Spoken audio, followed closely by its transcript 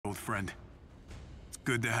old friend. It's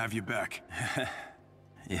good to have you back.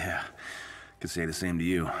 Yeah, could say the same to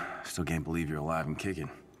you. Still can't believe you're alive and kicking.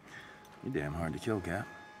 You're damn hard to kill, Cap.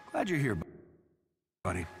 Glad you're here,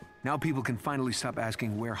 buddy. Now people can finally stop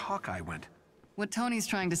asking where Hawkeye went. What Tony's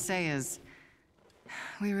trying to say is,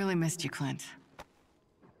 we really missed you, Clint.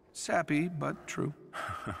 Sappy, but true.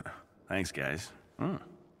 Thanks, guys.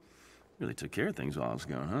 Really took care of things while I was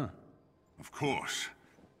gone, huh? Of course.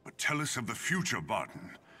 But tell us of the future,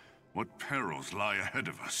 Barton. What perils lie ahead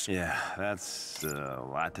of us? Yeah, that's a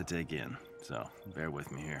lot to take in. So, bear with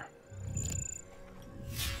me here.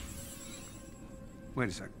 Wait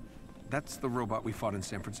a sec. That's the robot we fought in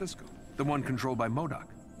San Francisco. The one controlled by MODOK.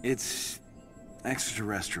 It's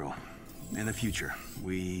extraterrestrial. In the future,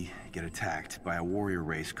 we get attacked by a warrior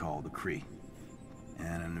race called the Kree.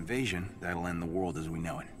 And an invasion that'll end the world as we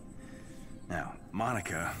know it. Now,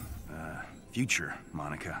 Monica, future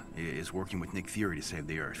Monica, is working with Nick Fury to save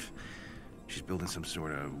the Earth. She's building some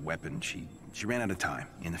sort of weapon. She ran out of time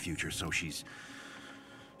in the future, so she's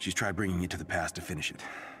tried bringing it to the past to finish it.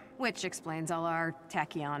 Which explains all our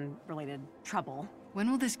tachyon-related trouble.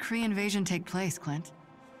 When will this Kree invasion take place, Clint?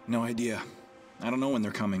 No idea. I don't know when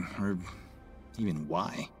they're coming, or even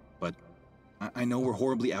why, but I know we're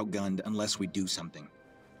horribly outgunned unless we do something.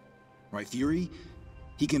 Right, Fury?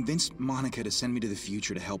 He convinced Monica to send me to the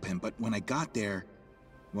future to help him, but when I got there,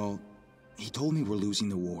 well, he told me we're losing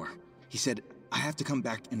the war. He said, I have to come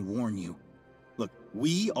back and warn you. Look,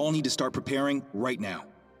 we all need to start preparing right now.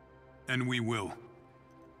 And we will.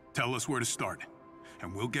 Tell us where to start,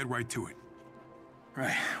 and we'll get right to it.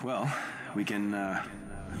 Right, well, we can,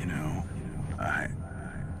 you know,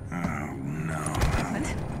 oh, no.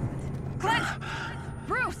 Clint!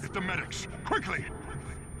 Bruce! Get the medics, quickly!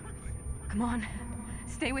 Come on.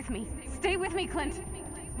 Stay with me. Stay with me, Clint.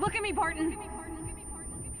 Look at me, Barton.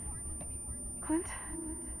 Clint?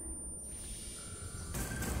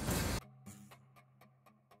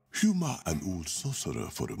 Humor an old sorcerer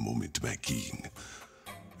for a moment, my king.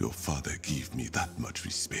 Your father gave me that much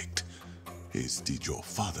respect, as did your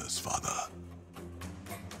father's father.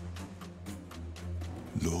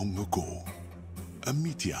 Long ago, a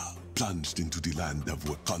meteor plunged into the land of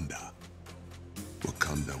Wakanda.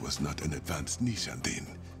 Wakanda was not an advanced nation then.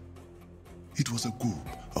 It was a group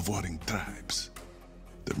of warring tribes.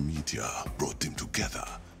 The meteor brought them together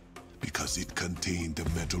because it contained the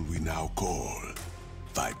metal we now call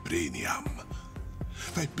vibranium.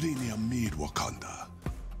 Vibranium made Wakanda.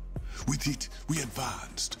 With it, we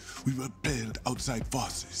advanced. We repelled outside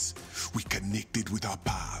forces. We connected with our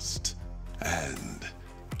past and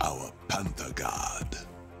our Panther God.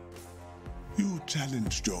 You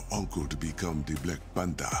challenged your uncle to become the Black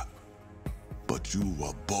Panther, but you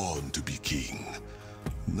were born to be king.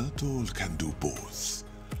 Not all can do both.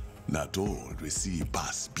 Not all receive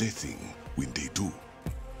past blessing when they do.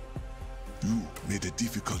 You made a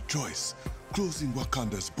difficult choice, closing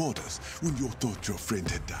Wakanda's borders when you thought your friend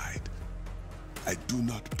had died. I do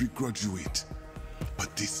not begrudge you it,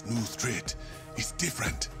 but this new threat is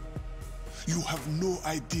different. You have no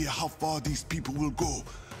idea how far these people will go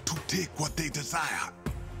to take what they desire.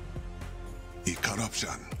 A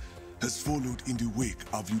corruption has followed in the wake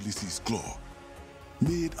of Ulysses' Claw,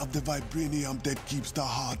 made of the vibranium that keeps the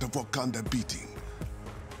heart of Wakanda beating.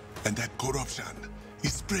 And that corruption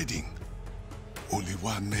is spreading. Only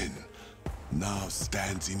one man now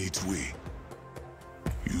stands in its way.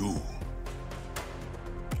 You.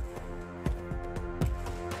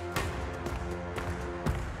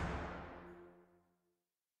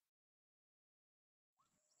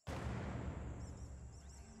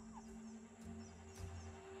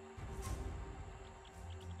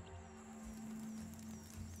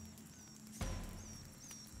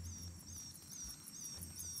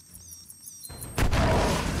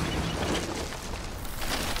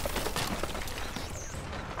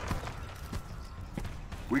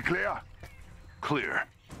 We clear? Clear.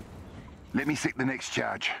 Let me set the next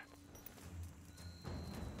charge.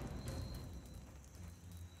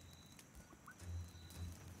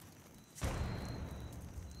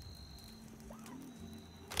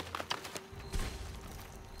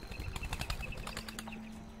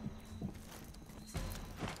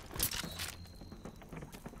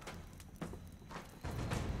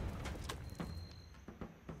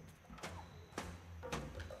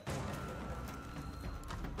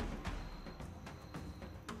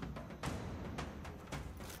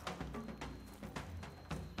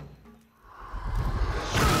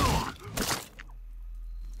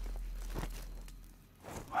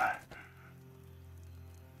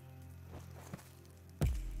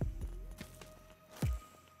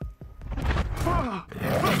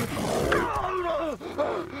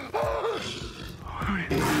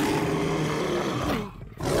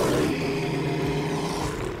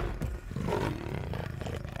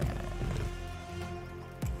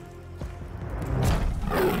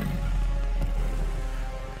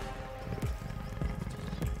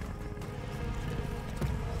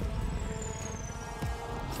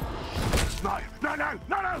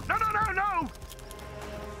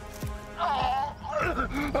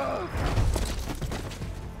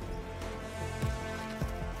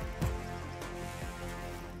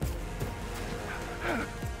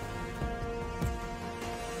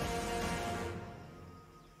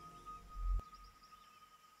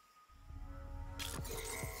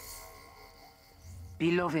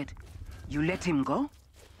 Beloved, you let him go?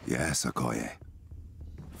 Yes, Okoye.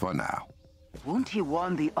 For now. Won't he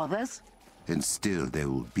warn the others? And still they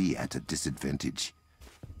will be at a disadvantage.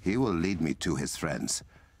 He will lead me to his friends,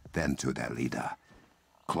 then to their leader,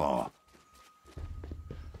 Claw.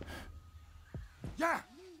 Yeah!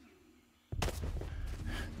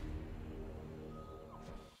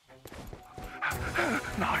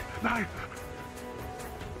 No!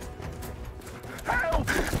 Help!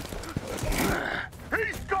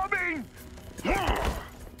 He's coming!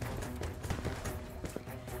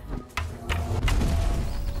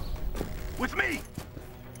 With me!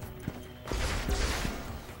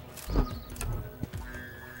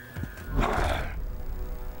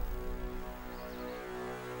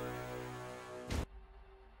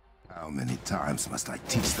 How many times must I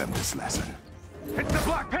teach them this lesson? It's the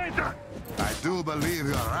Black Panther! I do believe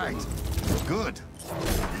you're right. Good.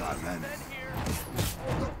 God, man.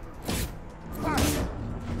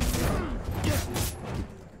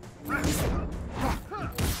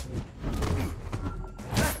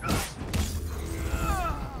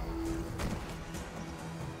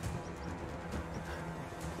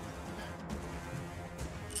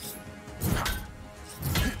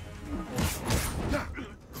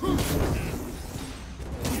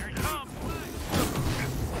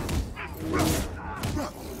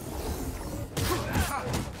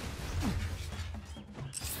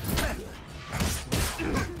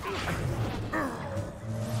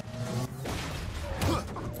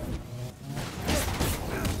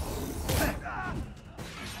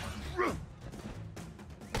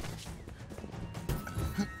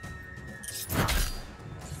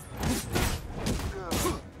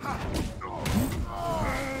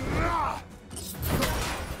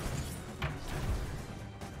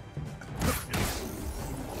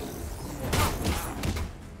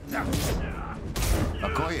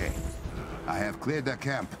 Okoye, I have cleared the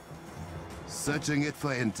camp. Searching it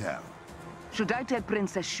for intel. Should I tell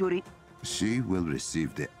Princess Shuri? She will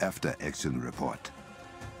receive the after-action report.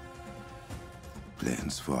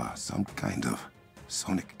 Plans for some kind of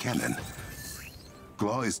sonic cannon.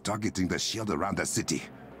 Claw is targeting the shield around the city.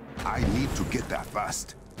 I need to get there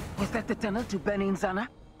fast. Is that the tunnel to Benin Zana?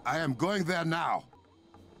 I am going there now.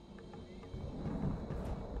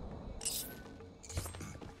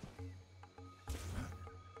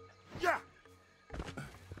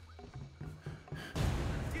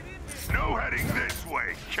 No heading this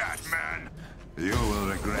way, Catman! You will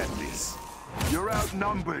regret this. You're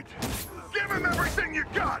outnumbered. Give him everything you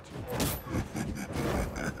got!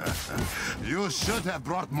 You should have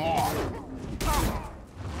brought more.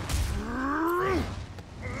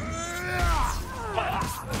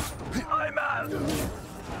 I'm out!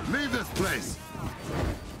 Leave this place.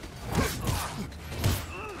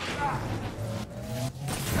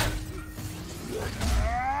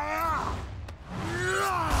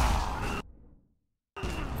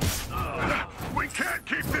 We can't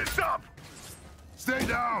keep this up! Stay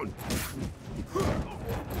down.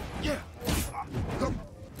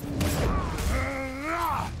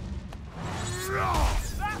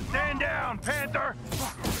 Stand down, Panther!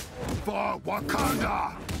 For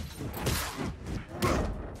Wakanda.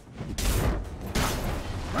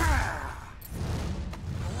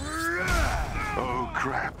 Oh,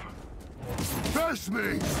 crap. Face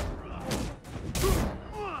me.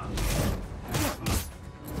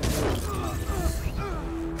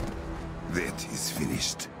 That is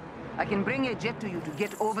finished. I can bring a jet to you to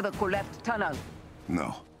get over the collapsed tunnel.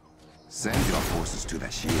 No. Send your forces to the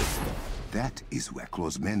shield. That is where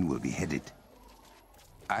Claw's men will be headed.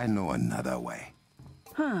 I know another way.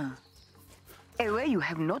 A way you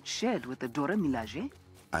have not shared with the Dora Milaje?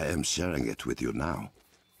 I am sharing it with you now.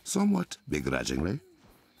 Somewhat begrudgingly.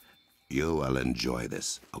 You will enjoy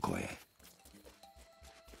this, Okoye.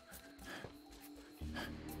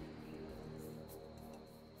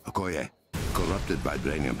 Okoye, corrupted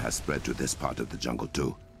vibranium has spread to this part of the jungle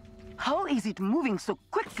too. How is it moving so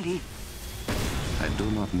quickly? I do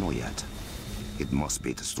not know yet. It must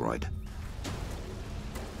be destroyed.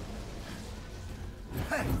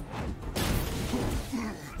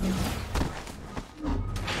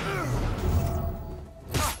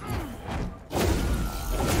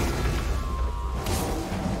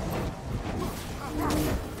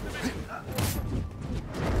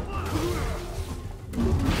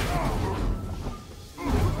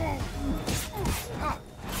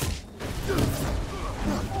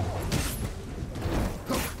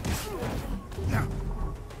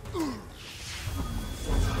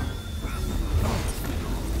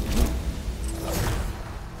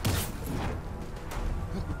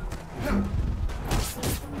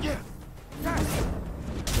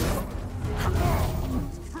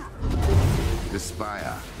 The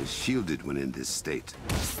spire is shielded when in this state.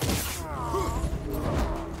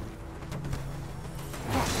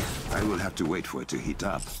 I will have to wait for it to heat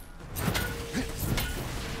up.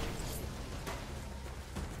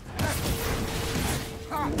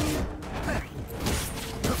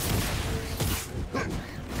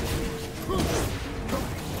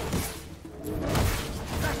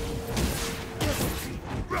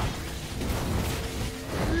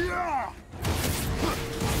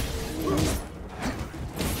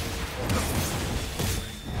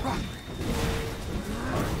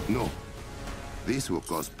 No. This will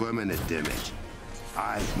cause permanent damage.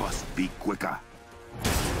 I must be quicker.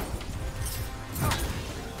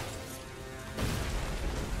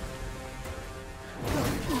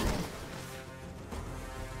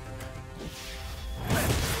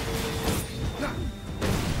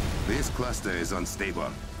 This cluster is unstable.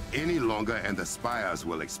 Any longer and the spires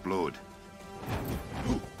will explode.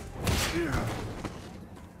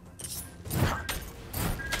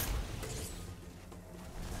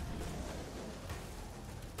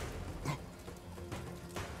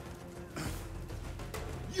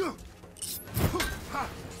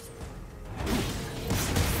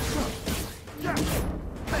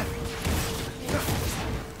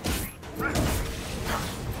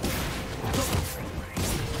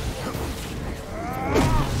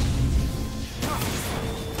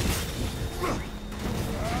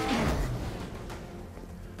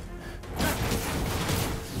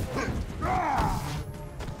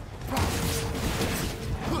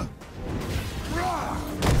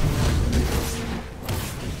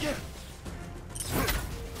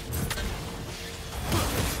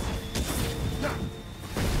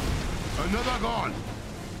 Another gone!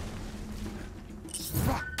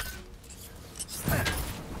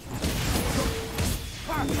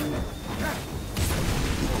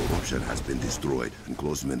 The corruption has been destroyed and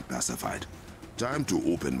closemen pacified. Time to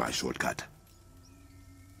open my shortcut.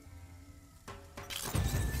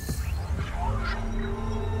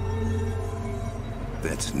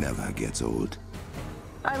 That never gets old.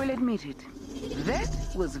 I will admit it. That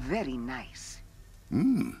was very nice.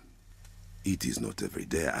 It is not every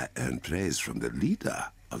day I earn praise from the leader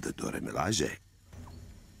of the J.A.R.V.I.S.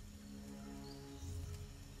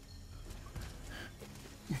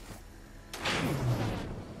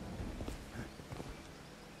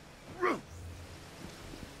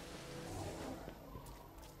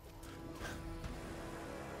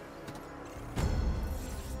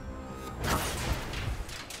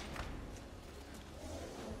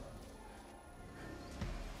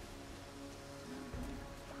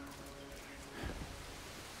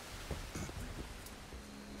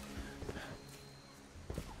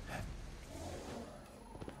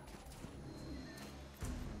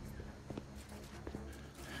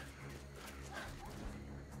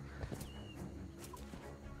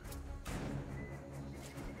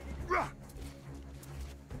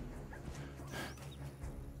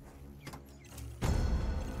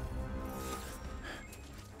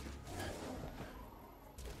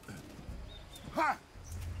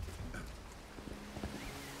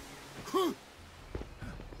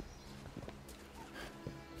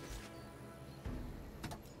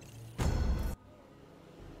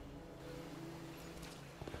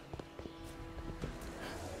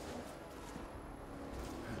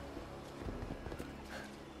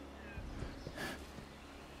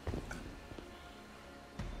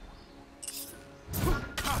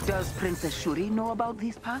 Does Princess Shuri know about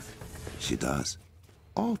these paths? She does.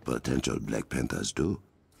 All potential Black Panthers do.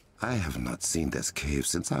 I have not seen this cave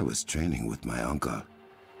since I was training with my uncle.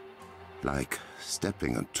 Like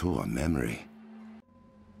stepping into a memory.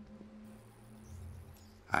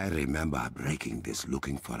 I remember breaking this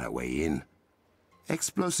looking for a way in.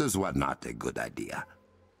 Explosives were not a good idea.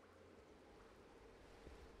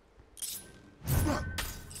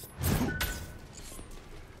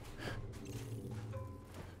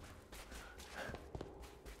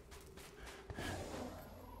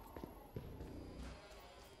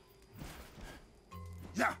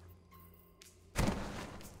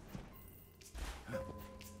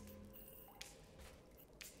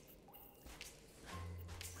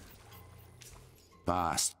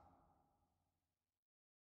 past.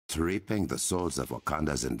 Reaping the souls of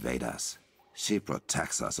Wakanda's invaders. She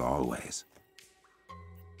protects us always.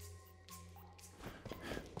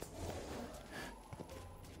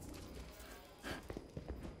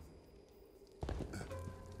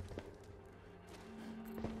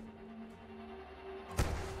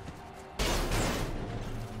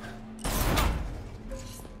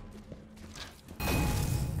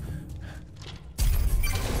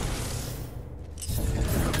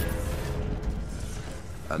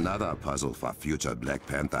 Another puzzle for future Black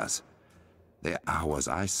Panthers. The hours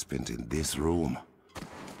I spent in this room.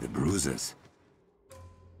 The bruises.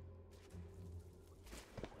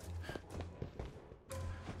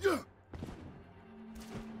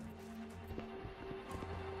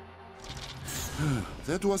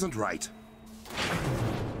 That wasn't right.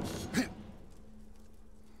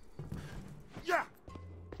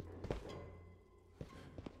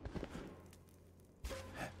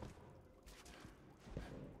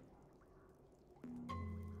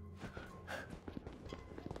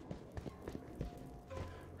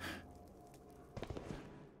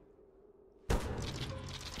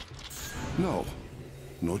 No,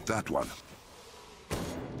 not that one.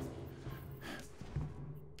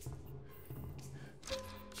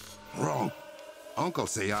 Wrong. Uncle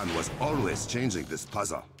Sayan was always changing this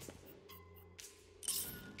puzzle.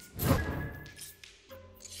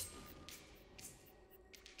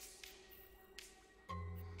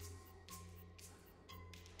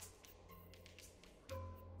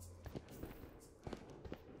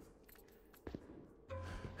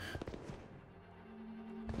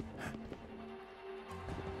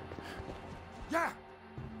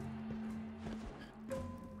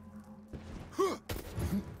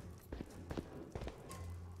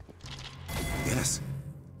 Yes,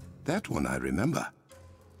 that one I remember.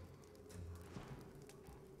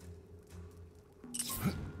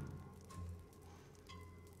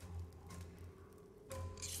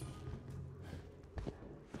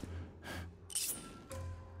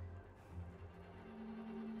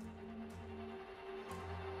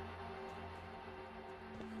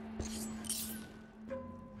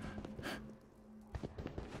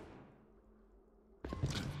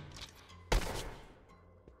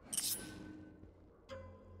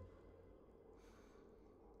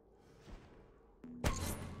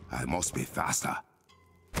 I must be faster.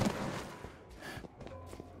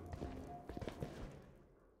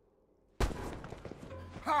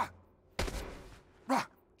 Ha! Rah!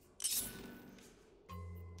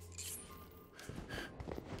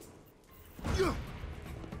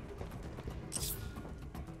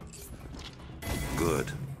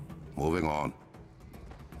 Good. Moving on.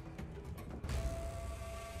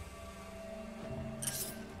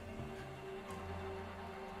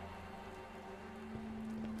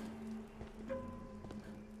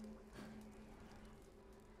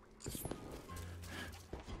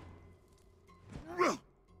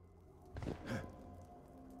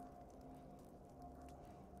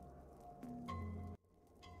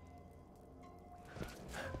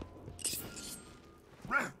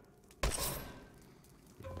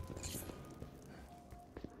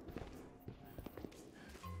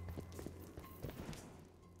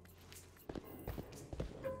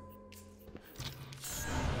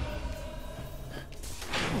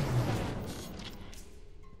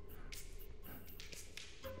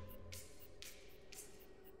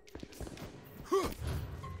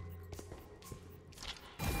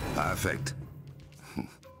 Perfect.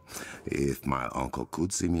 If my uncle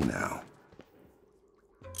could see me now.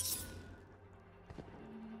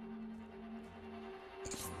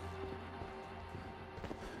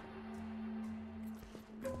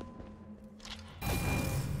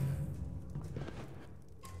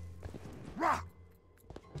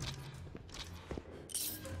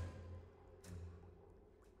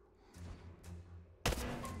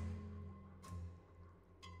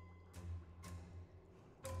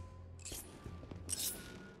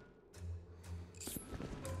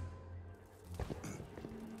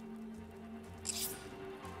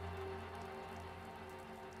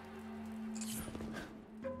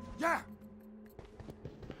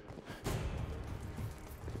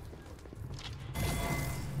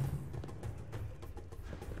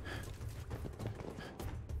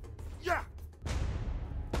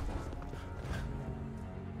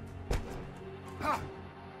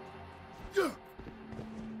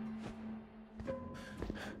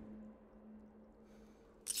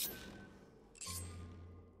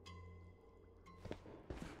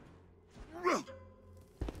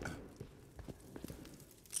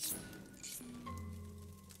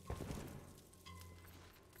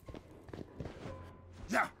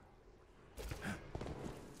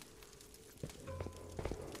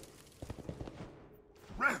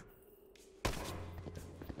 Ha!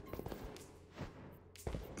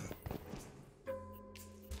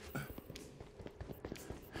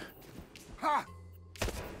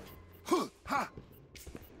 Ha!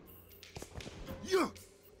 You!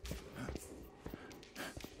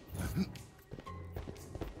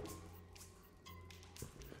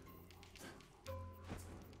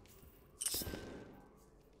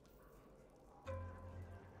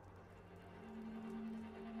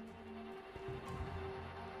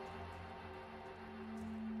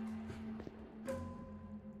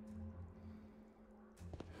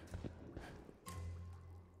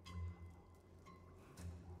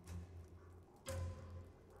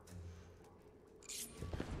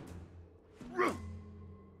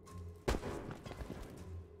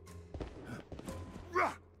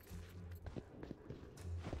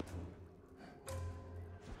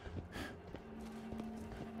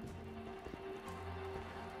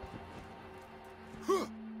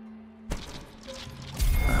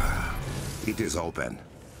 It is open.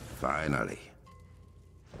 Finally.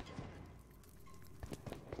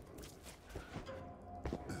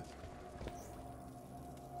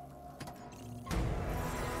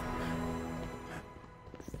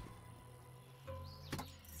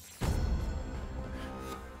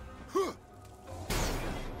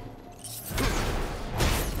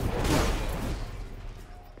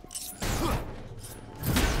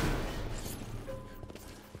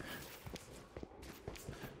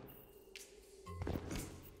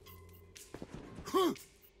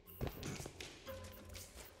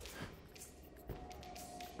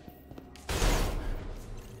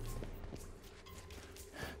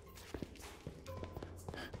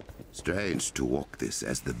 Strange to walk this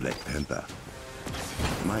as the Black Panther.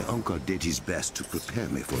 My uncle did his best to prepare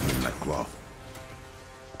me for Midnight Claw.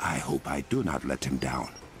 I hope I do not let him down.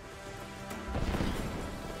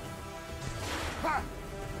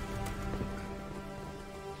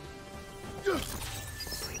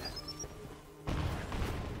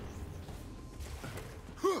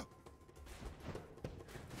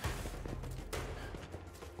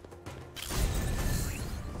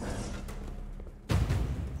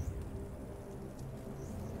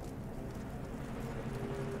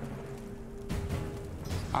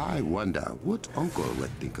 I wonder what Uncle would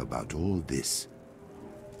think about all this.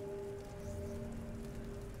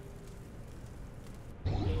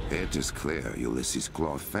 It is clear Ulysses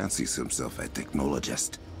Claw fancies himself a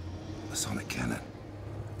technologist, a sonic cannon.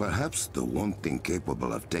 Perhaps the one thing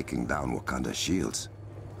capable of taking down Wakanda's shields.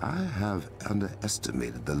 I have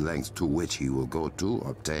underestimated the lengths to which he will go to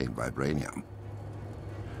obtain vibranium.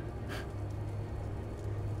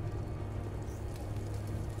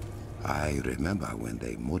 I remember when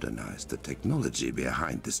they modernized the technology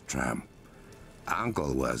behind this tram.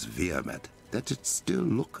 Uncle was vehement that it still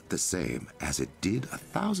looked the same as it did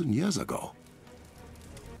 1,000 years ago.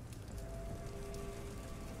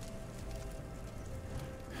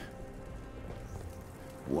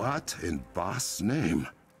 What in Boss' name?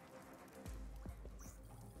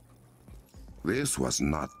 This was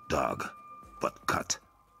not dug, but cut.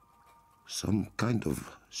 Some kind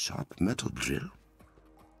of sharp metal drill?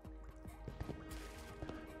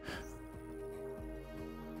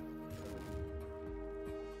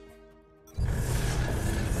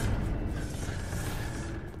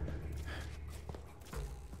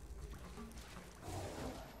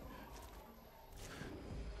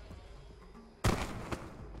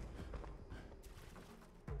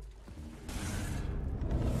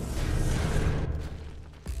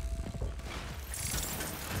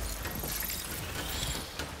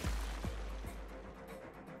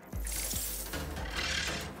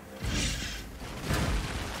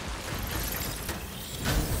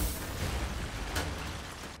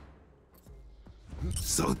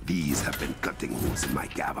 So these have been cutting holes in my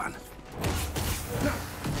cavern.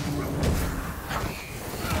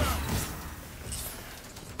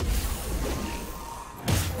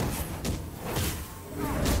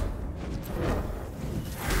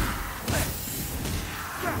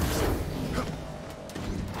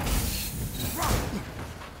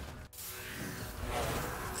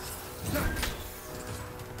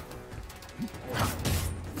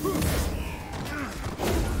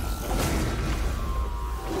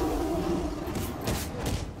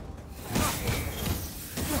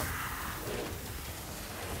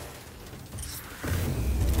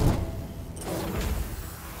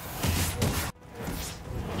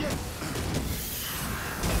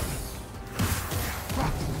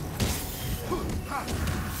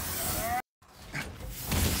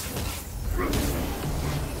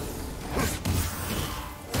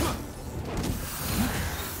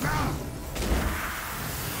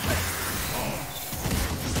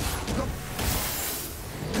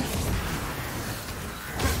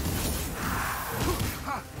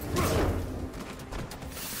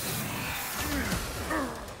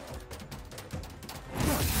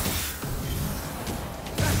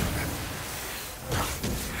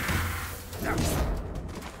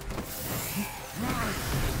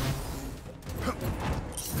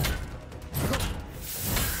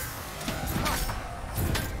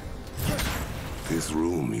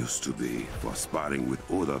 to be for sparring with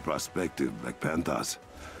other prospective Black Panthers.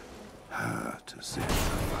 To see the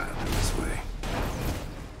fire this way.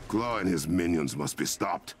 Claw and his minions must be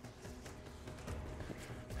stopped.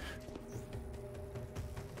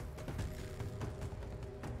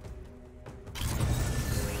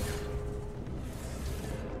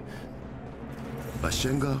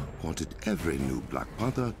 Bashenga wanted every new Black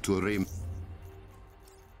Panther to remain.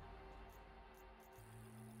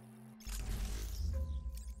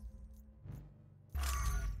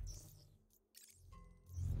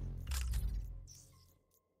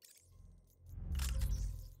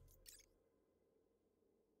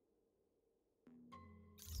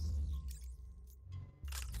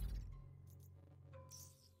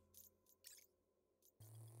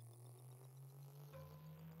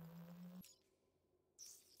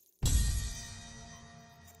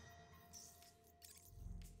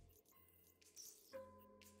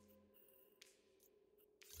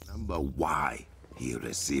 Remember why he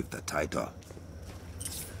received the title.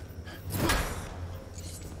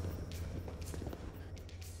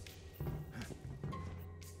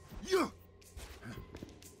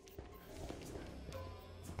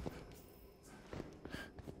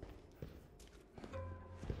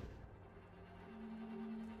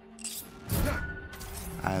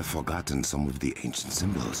 I have forgotten some of the ancient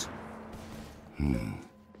symbols.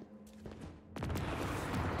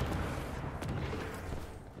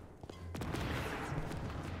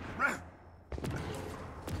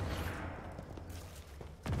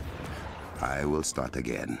 I will start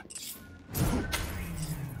again.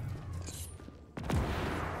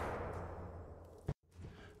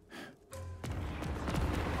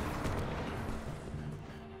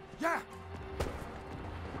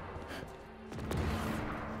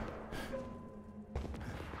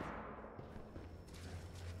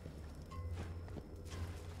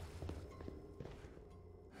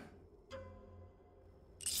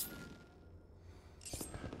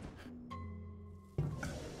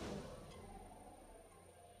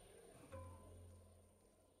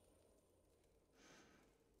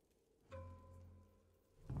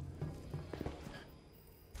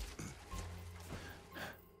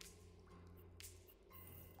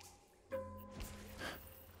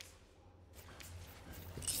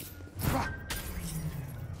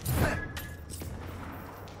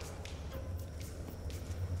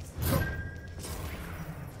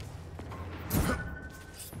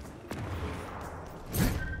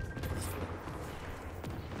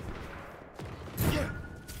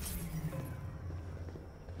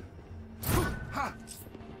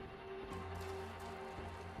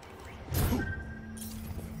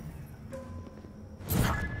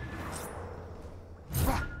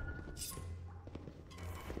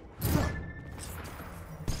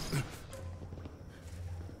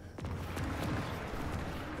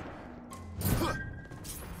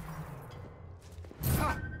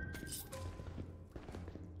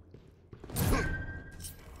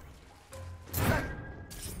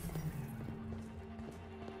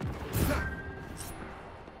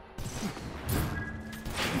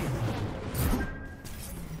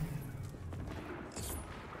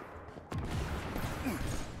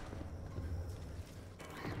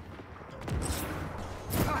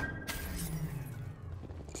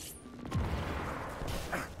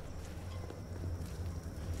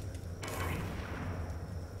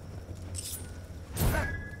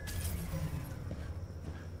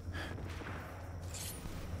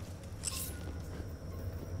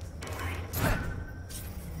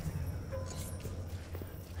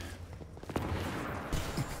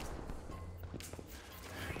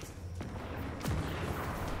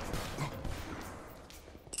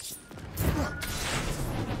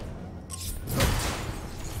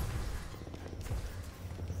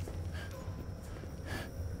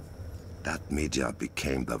 That meteor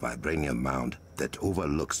became the vibranium mound that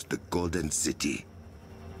overlooks the Golden City.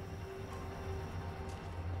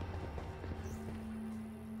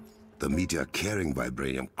 The meteor carrying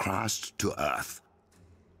vibranium crashed to Earth.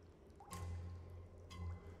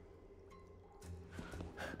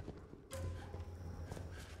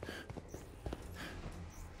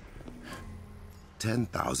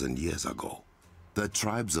 "10,000 years ago, the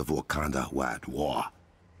tribes of Wakanda were at war.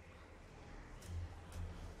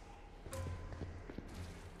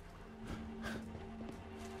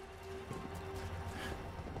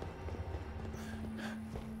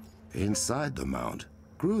 Inside the mound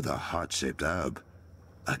grew the heart-shaped herb,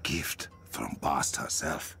 a gift from Bast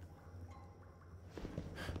herself.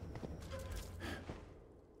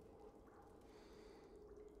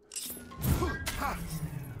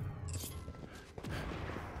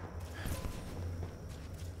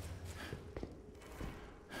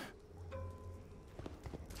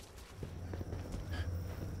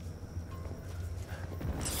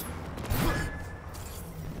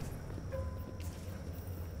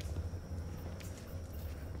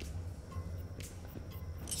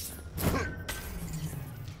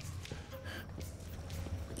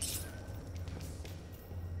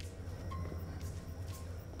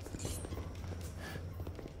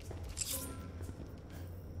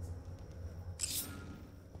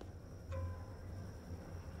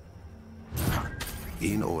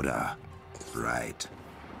 In order. Right.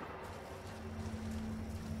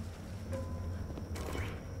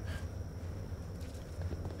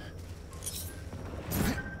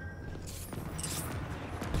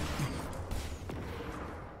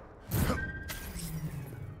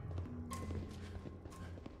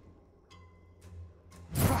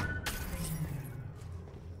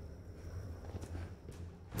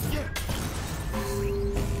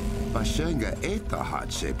 Bashenga ate the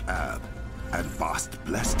heart-shaped herb, and Bast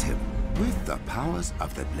blessed him with the powers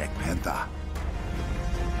of the Black Panther.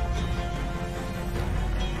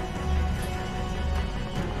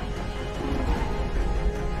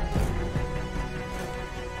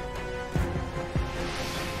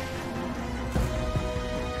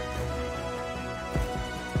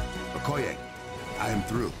 Okoye, I am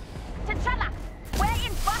through. T'Challa, where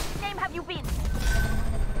in Bast's name have you been?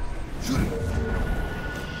 Shoot him!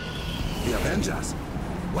 The Avengers?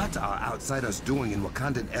 What are outsiders doing in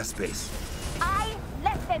Wakandan airspace? I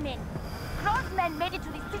let them in. Claw's men made it to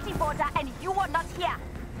the city border and you were not here.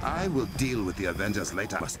 I will deal with the Avengers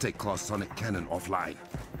later. Must take Claw's sonic cannon offline.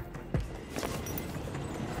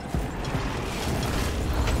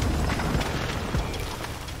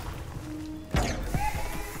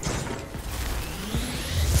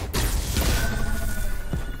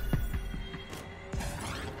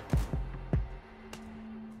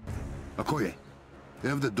 Okoye,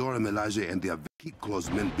 have the Dora Milaje and the keep Claw's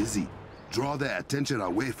men busy. Draw their attention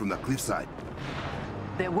away from the cliffside.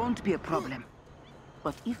 There won't be a problem.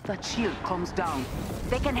 But if that shield comes down,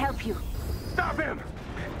 they can help you. Stop him!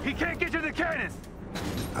 He can't get to the cannons!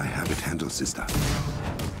 I have it handled, sister.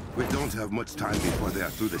 We don't have much time before they are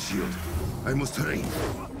through the shield. I must hurry.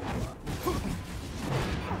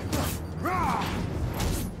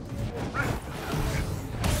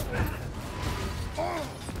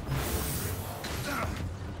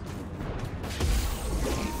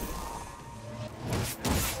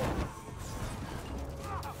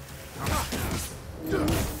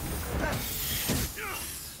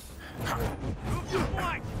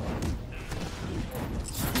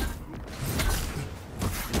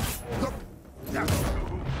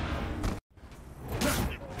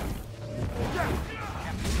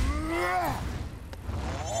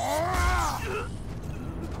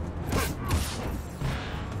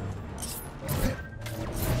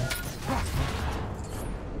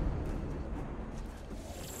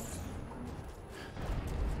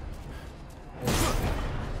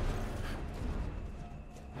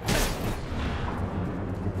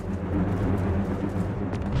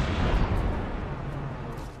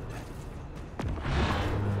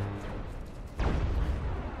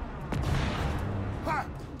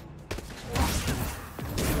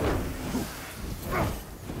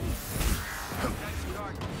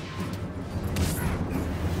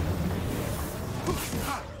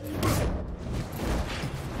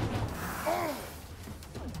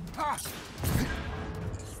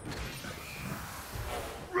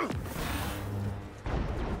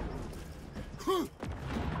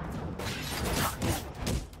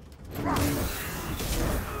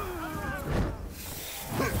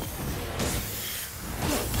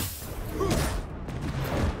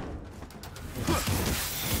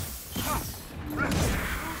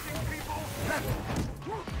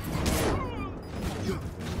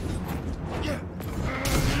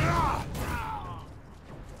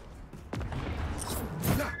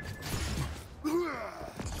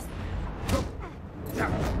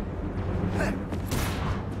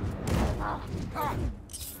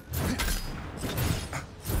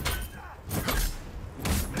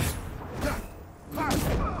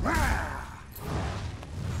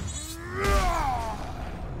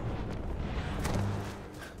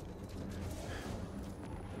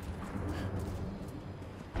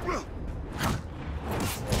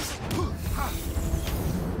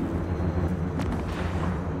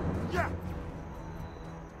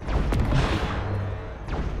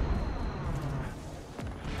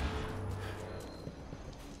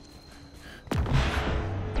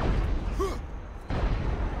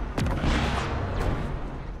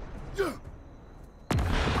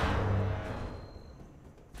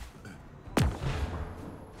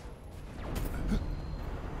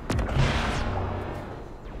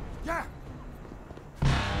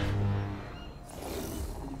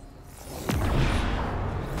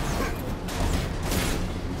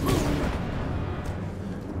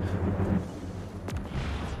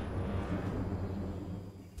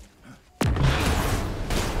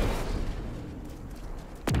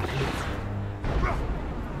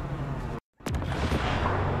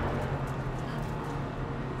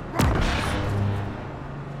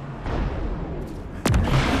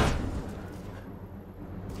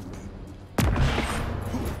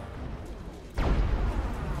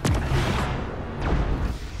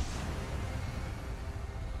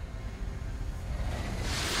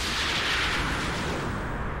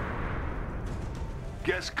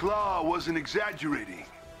 Guess Claw wasn't exaggerating.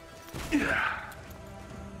 Yeah.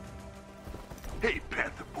 Hey,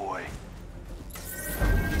 Panther Boy.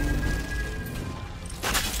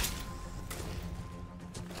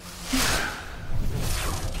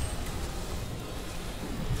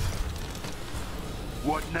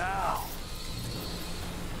 What now?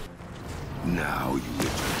 Now you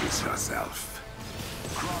introduce yourself.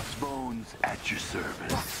 Crossbones at your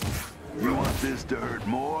service. You want this to hurt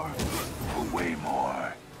more, or way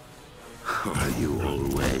more? Are you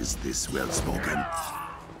always this well-spoken?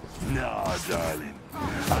 Nah, darling.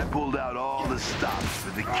 I pulled out all the stops for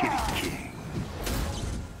the Kitty King.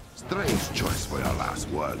 Strange choice for your last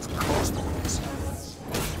words, crossbones.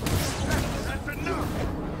 That's enough!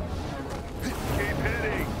 Keep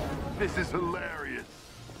hitting. This is hilarious.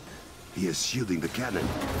 He is shielding the cannon.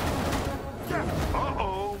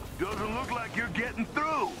 Uh-oh. Doesn't look like you're getting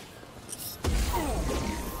through.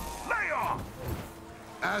 Lay off!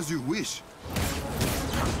 As you wish.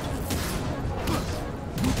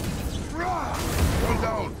 One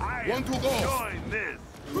down. One to go. Join this.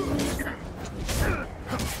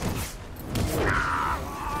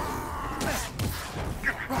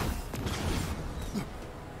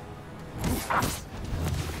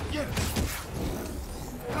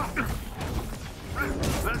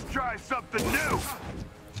 Let's try something new.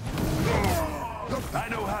 I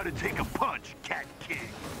know how to take a punch, Cat King.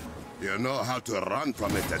 You know how to run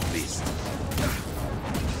from it at least.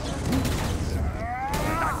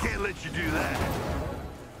 I can't let you do that.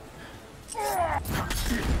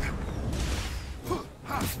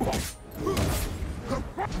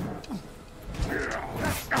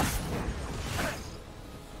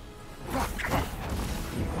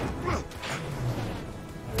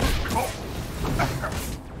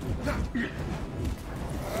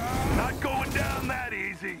 Not going down that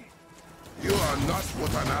easy. You are not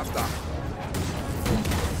what I'm after.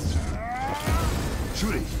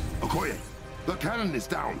 Shuri, Okoye, the cannon is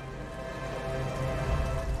down.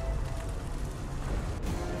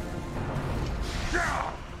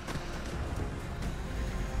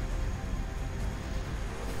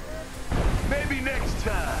 Maybe next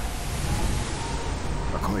time.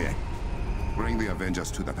 Okoye, bring the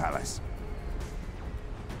Avengers to the palace.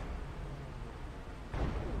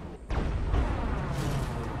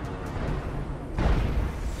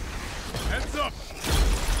 Heads up!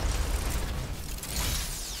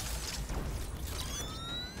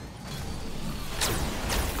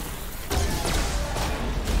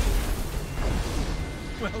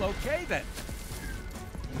 Well, okay then.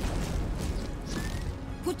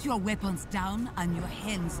 Put your weapons down and your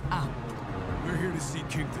hands up. We're here to see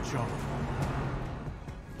King T'Challa.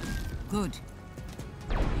 Good.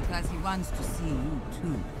 Because he wants to see you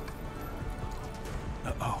too.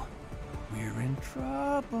 Uh-oh. We're in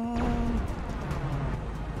trouble.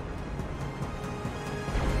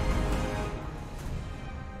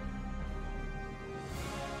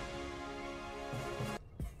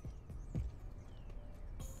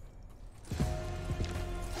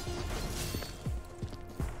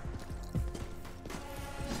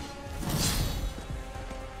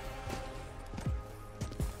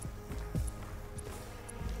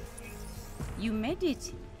 You made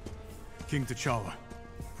it. King T'Challa,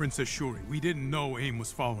 Princess Shuri, we didn't know A.I.M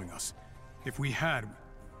was following us. If we had...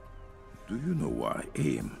 Do you know why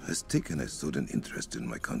A.I.M has taken a sudden interest in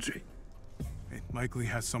my country? It likely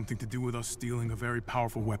has something to do with us stealing a very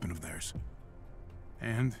powerful weapon of theirs.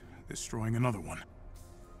 And destroying another one.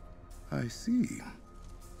 I see.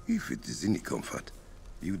 If it is any comfort,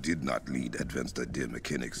 you did not lead advanced idea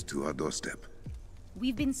mechanics to our doorstep.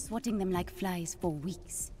 We've been swatting them like flies for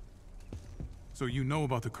weeks. So you know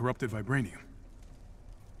about the corrupted vibranium?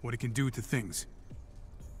 What it can do to things.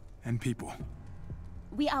 And people.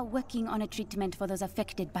 We are working on a treatment for those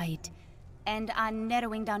affected by it. And are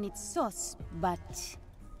narrowing down its source, but...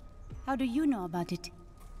 How do you know about it?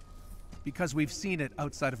 Because we've seen it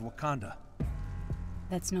outside of Wakanda.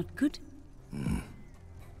 That's not good.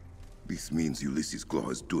 This means Ulysses Claw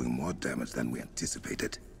is doing more damage than we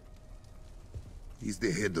anticipated. He's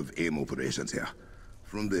the head of A.I.M operations here.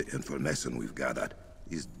 From the information we've gathered,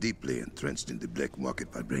 he's deeply entrenched in the black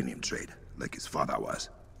market vibranium trade, like his father was.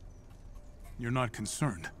 You're not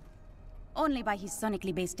concerned? Only by his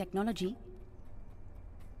sonically based technology.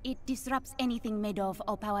 It disrupts anything made of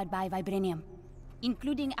or powered by vibranium,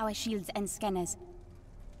 including our shields and scanners.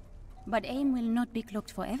 But A.I.M will not be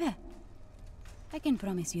cloaked forever. I can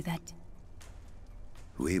promise you that.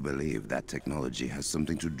 We believe that technology has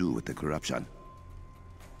something to do with the corruption.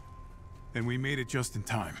 Then we made it just in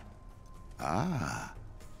time. Ah,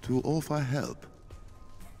 to offer help.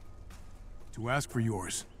 To ask for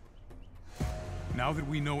yours. Now that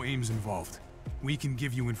we know A.I.M.'s involved, we can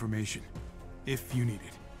give you information, if you need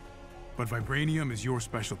it. But vibranium is your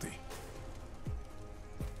specialty.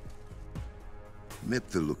 Map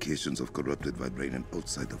the locations of corrupted vibranium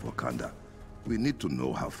outside of Wakanda. We need to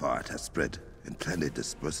know how far it has spread and plan a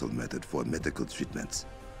dispersal method for medical treatments.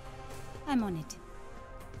 I'm on it.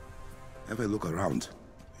 Have a look around.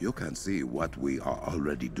 You can see what we are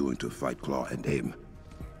already doing to fight Claw and A.I.M.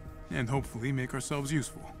 And hopefully make ourselves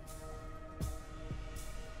useful.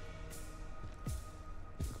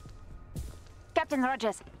 Captain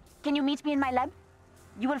Rogers, can you meet me in my lab?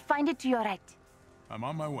 You will find it to your right. I'm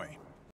on my way.